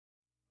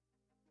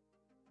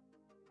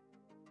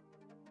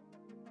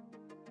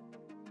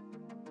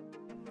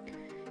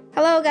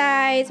Hello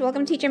guys,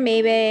 welcome to Teacher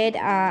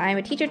Mabid. I'm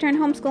a teacher turned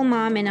homeschool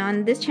mom, and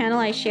on this channel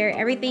I share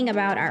everything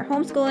about our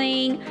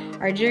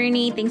homeschooling, our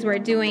journey, things we're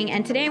doing.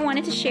 And today I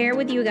wanted to share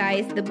with you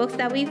guys the books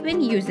that we've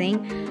been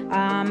using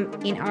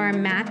in our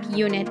math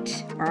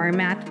unit, or our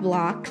math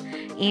block.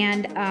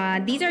 And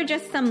these are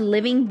just some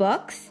living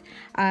books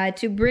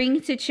to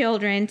bring to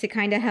children to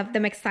kind of have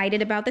them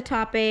excited about the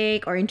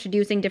topic or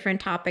introducing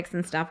different topics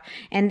and stuff.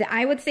 And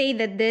I would say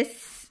that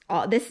this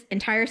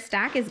entire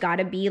stack has got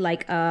to be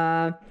like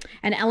an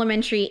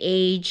elementary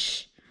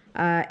age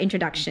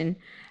introduction.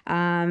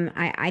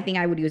 I think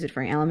I would use it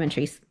for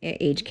elementary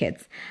age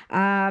kids.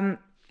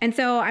 And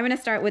so I'm going to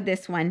start with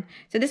this one.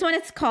 So this one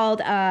is called,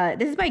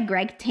 this is by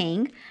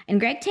Tang.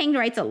 And Tang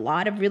writes a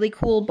lot of really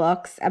cool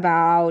books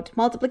about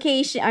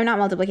multiplication, or not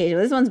multiplication,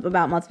 this one's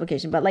about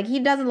multiplication, but like he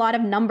does a lot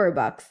of number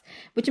books,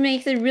 which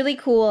makes it really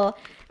cool,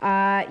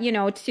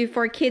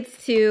 for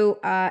kids to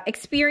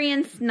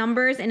experience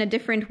numbers in a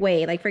different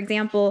way. Like for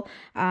example,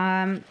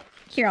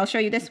 here, I'll show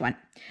you this one.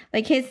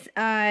 Like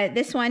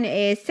this one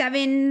is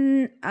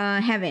 7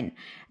 heaven.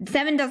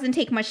 7 doesn't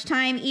take much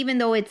time, even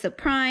though it's a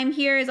prime.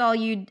 Here is all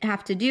you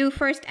have to do.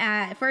 First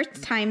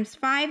times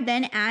 5,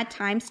 then add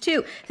times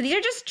 2. So these are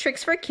just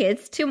tricks for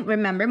kids to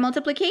remember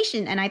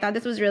multiplication. And I thought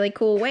this was a really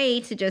cool way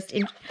to just,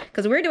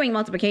 because we're doing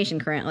multiplication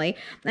currently.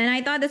 And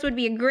I thought this would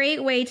be a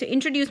great way to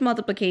introduce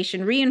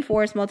multiplication,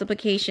 reinforce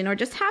multiplication, or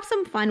just have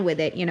some fun with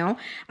it,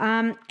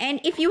 And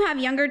if you have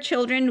younger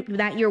children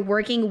that you're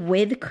working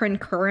with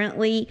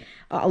concurrently,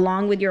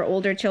 along with your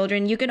older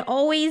children, you can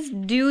always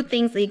do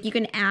things like you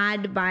can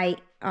add by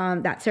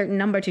that certain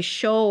number to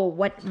show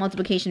what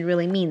multiplication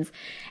really means.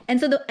 And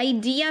so the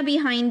idea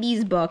behind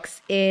these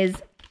books is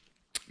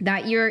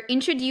that you're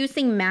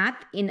introducing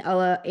math in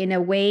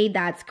a way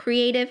that's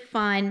creative,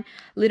 fun,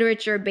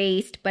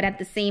 literature-based, but at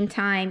the same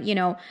time,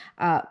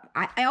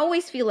 I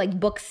always feel like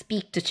books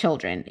speak to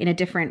children in a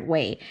different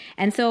way.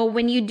 And so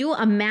when you do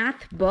a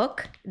math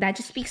book, that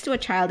just speaks to a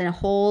child in a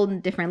whole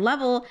different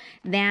level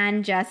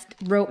than just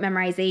rote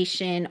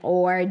memorization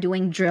or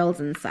doing drills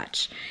and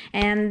such.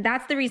 And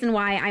that's the reason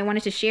why I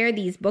wanted to share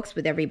these books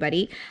with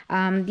everybody.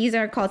 These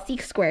are called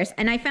Seek Squares,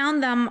 and I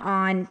found them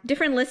on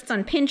different lists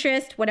on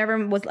Pinterest,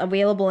 whatever was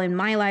available in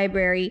my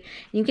library.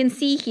 You can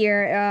see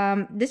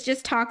here, this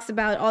just talks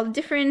about all the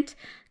different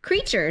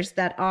creatures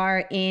that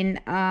are in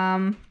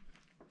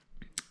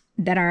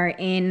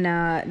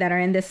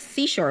this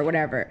seashore or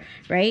whatever,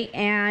 right?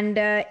 And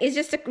it's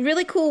just a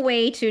really cool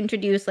way to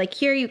introduce, like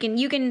here you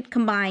can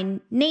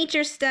combine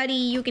nature study,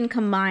 you can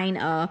combine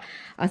a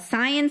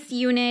science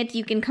unit,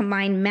 you can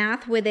combine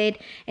math with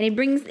it, and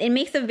it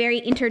makes a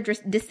very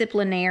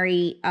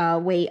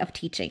interdisciplinary way of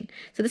teaching.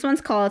 So this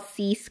one's called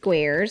C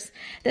Squares.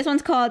 This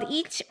one's called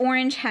Each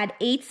Orange Had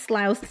 8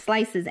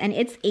 Slices, and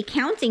it's a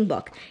counting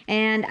book.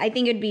 And I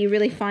think it'd be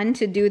really fun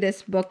to do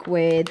this book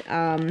with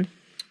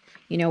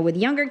with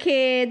younger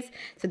kids,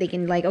 so they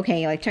can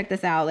check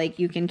this out. Like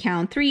you can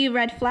count 3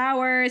 red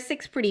flowers,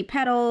 6 pretty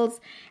petals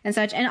and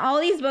such. And all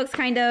these books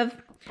kind of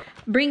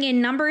bring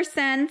in number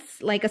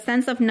sense, like a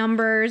sense of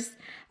numbers,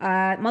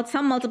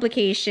 some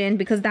multiplication,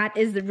 because that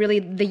is really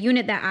the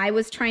unit that I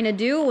was trying to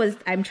do.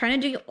 I'm trying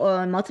to do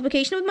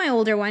multiplication with my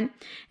older one,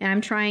 and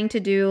I'm trying to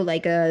do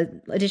like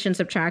addition,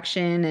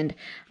 subtraction, and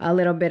a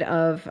little bit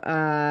of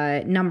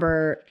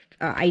number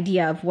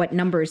idea of what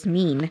numbers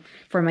mean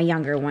for my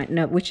younger one,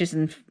 which is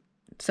in.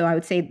 So I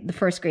would say the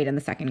first grade and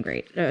the second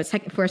grade,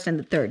 first and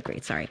the third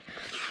grade, sorry.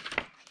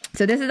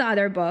 So this is the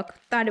other book.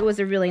 Thought it was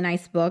a really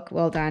nice book.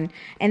 Well done.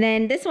 And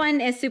then this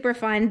one is super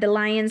fun. The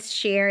Lion's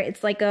Share.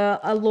 It's like a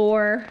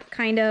lore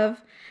kind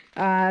of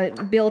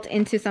built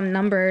into some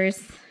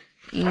numbers.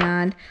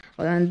 And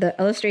the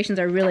illustrations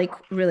are really,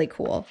 really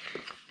cool.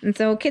 And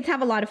so kids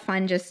have a lot of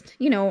fun just,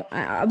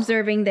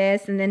 observing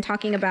this, and then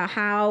talking about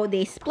how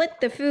they split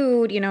the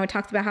food. It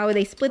talks about how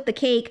they split the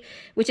cake,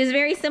 which is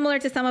very similar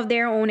to some of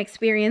their own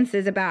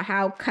experiences about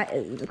how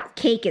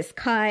cake is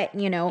cut,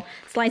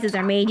 slices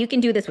are made. You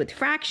can do this with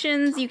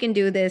fractions. You can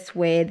do this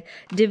with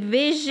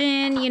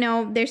division.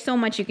 There's so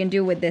much you can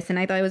do with this. And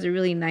I thought it was a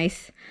really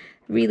nice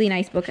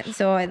book.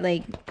 So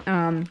I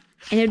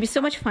and it'd be so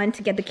much fun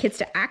to get the kids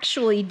to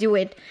actually do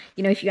it,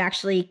 if you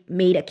actually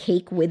made a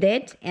cake with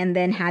it and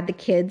then had the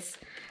kids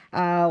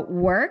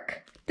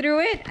work through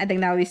it. I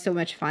think that would be so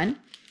much fun.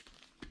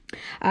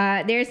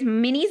 There's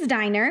Minnie's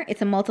Diner.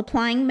 It's a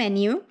multiplying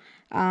menu.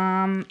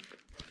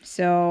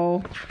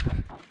 So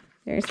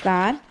there's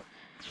that.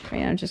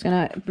 Right, I'm just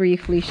going to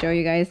briefly show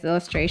you guys the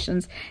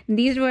illustrations.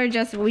 These were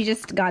we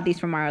just got these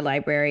from our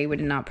library. We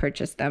did not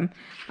purchase them.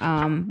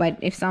 But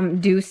if some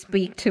do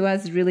speak to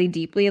us really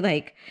deeply,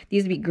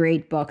 these would be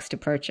great books to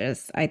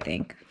purchase, I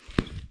think.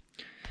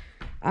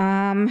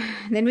 Then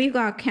we've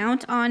got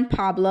Count on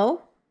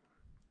Pablo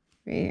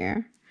right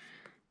here.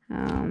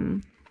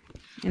 And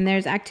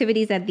there's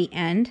activities at the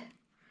end.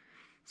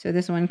 So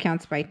this one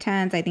counts by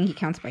tens. I think he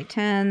counts by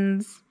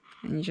tens.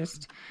 And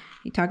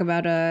you talk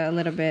about a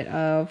little bit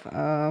of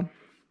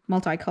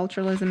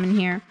multiculturalism in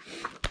here.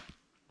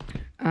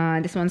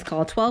 This one's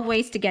called 12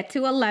 Ways to Get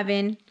to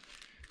 11.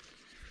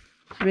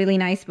 Really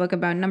nice book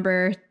about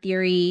number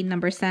theory,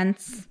 number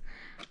sense,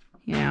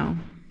 you know.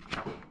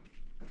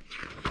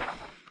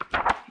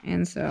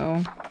 And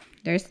so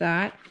there's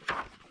that.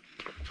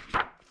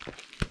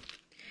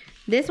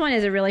 This one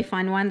is a really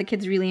fun one. The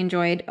kids really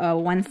enjoyed.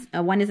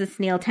 One is a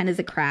snail, 10 is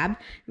a crab.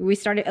 We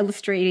started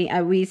illustrating,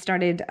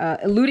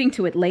 alluding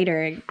to it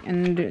later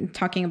and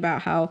talking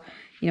about how,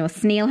 you know, a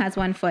snail has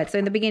 1 foot. So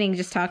in the beginning, it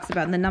just talks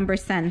about the number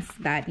sense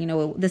that, you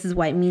know, this is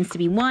what it means to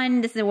be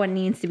 1. This is what it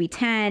means to be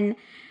 10.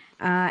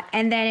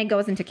 And then it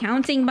goes into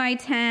counting by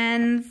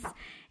tens.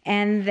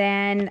 And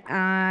then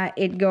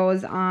it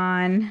goes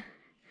on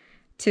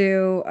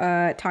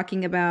to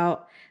talking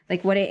about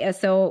like what it is.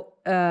 So,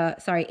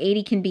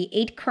 80 can be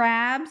 8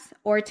 crabs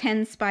or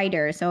 10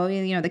 spiders. So,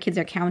 you know, the kids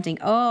are counting.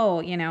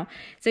 Oh, you know,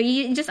 so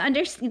you just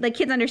the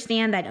kids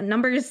understand that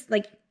numbers,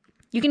 like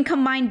you can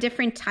combine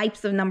different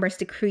types of numbers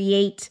to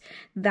create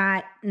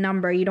that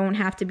number. You don't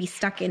have to be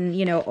stuck in,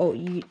 you know,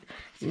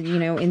 you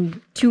know, in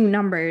 2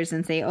 numbers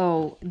and say,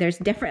 oh, there's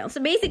different.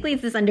 So basically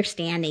it's this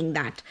understanding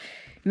that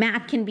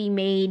math can be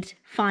made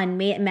fun.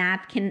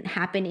 Math can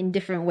happen in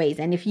different ways.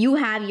 And if you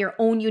have your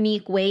own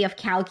unique way of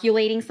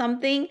calculating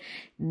something,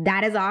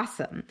 that is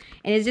awesome.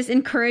 And it just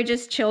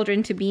encourages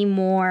children to be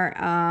more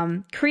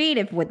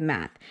creative with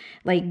math.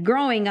 Like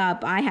growing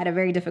up, I had a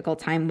very difficult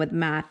time with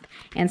math.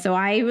 And so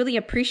I really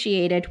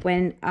appreciate it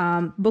when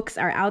books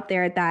are out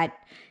there that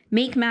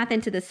make math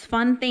into this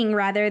fun thing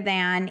rather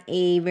than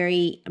a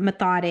very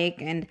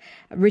methodic and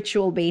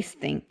ritual-based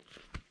thing.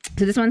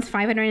 So this one's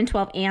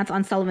 512 Ants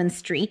on Sullivan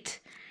Street.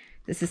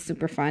 This is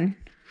super fun.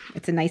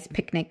 It's a nice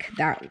picnic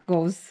that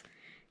goes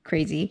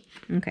crazy.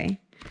 Okay.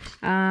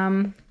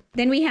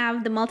 Then we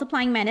have The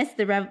Multiplying Menace,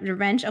 The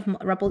Revenge of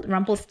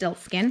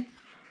Rumpelstiltskin.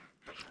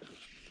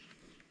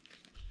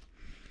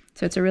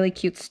 So it's a really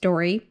cute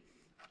story.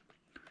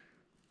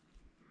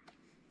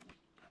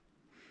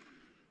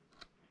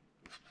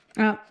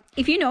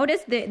 If you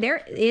notice,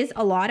 there is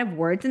a lot of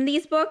words in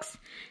these books.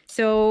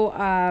 So,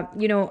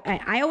 you know,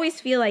 I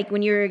always feel like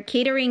when you're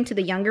catering to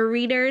the younger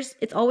readers,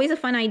 it's always a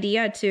fun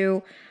idea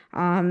to,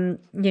 you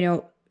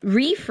know,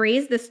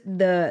 rephrase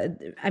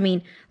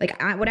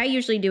what I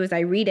usually do is I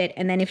read it.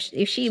 And then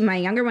if my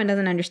younger one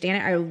doesn't understand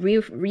it, I'll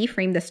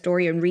reframe the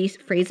story and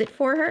rephrase it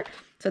for her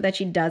so that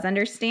she does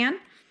understand.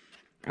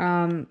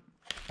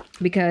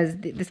 Because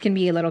this can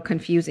be a little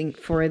confusing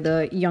for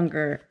the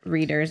younger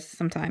readers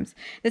sometimes.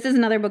 This is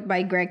another book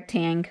by Greg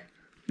Tang,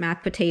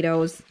 Math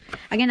Potatoes.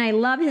 Again, I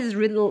love his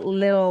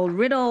little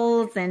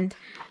riddles and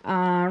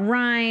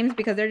rhymes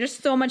because they're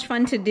just so much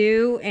fun to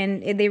do,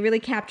 and they really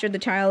capture the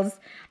child's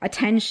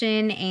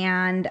attention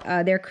and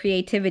their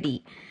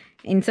creativity.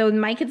 And so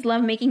my kids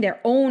love making their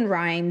own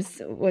rhymes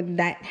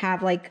that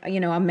have like,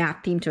 you know, a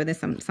math theme to it.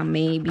 Some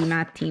may be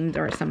math themed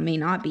or some may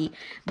not be,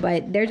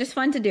 but they're just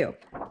fun to do.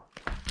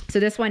 So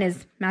this one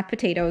is Math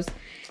Potatoes.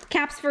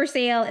 Caps for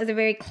Sale is a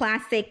very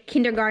classic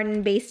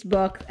kindergarten-based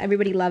book.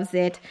 Everybody loves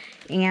it.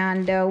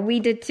 And we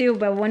did too.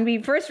 But when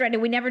we first read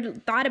it, we never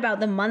thought about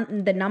the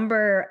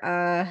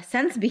number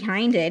sense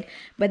behind it.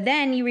 But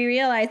then we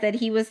realized that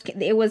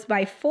it was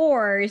by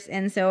 4s.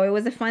 And so it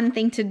was a fun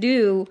thing to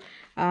do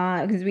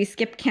because we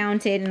skip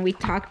counted and we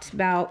talked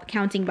about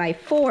counting by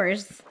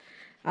 4s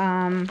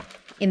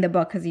in the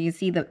book. Because you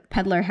see the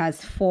peddler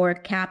has 4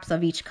 caps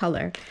of each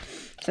color.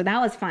 So that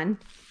was fun.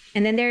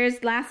 And then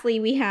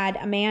lastly, we had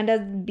Amanda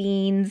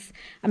Bean's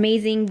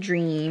Amazing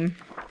Dream.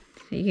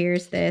 So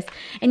here's this.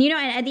 And, you know,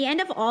 at the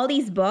end of all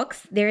these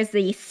books, there's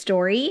the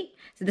story.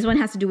 So this one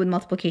has to do with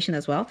multiplication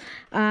as well.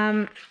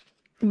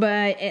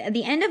 But at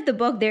the end of the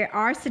book, there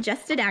are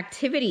suggested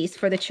activities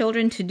for the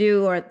children to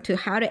do or to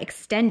how to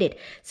extend it.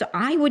 So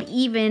I would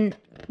even,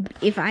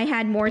 if I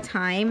had more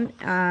time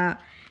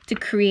to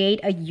create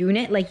a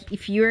unit, like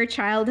if your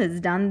child has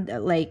done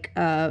like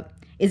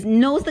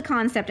knows the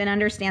concept and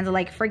understands it.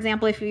 Like, for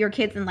example, if your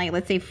kid's in, like,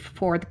 let's say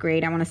 4th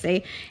grade, I want to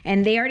say,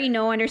 and they already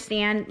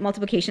understand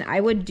multiplication, I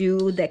would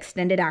do the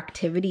extended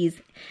activities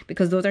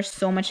because those are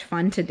so much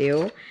fun to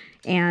do.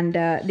 And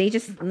they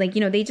just, like,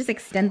 you know, they just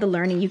extend the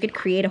learning. You could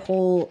create a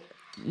whole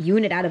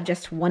unit out of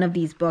just one of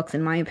these books,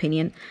 in my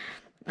opinion.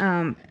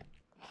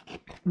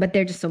 But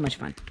they're just so much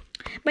fun.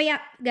 But yeah,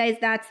 guys,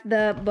 that's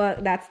the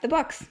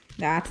books.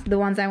 That's the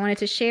ones I wanted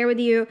to share with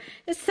you.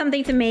 Just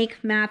something to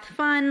make math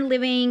fun,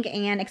 living,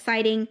 and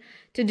exciting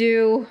to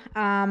do,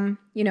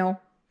 you know,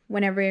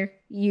 whenever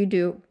you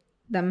do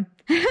them.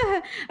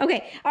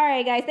 Okay. All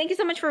right, guys. Thank you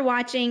so much for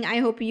watching. I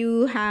hope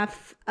you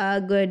have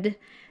a good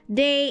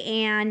day,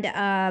 and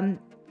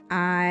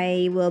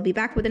I will be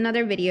back with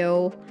another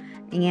video.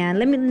 And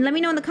let me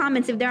know in the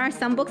comments if there are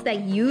some books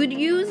that you'd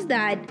use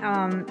that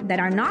that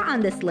are not on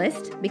this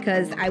list,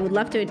 because I would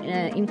love to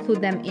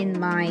include them in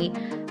my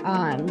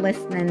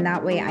list, and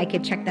that way I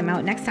could check them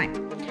out next time.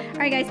 All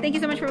right, guys, thank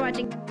you so much for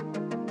watching.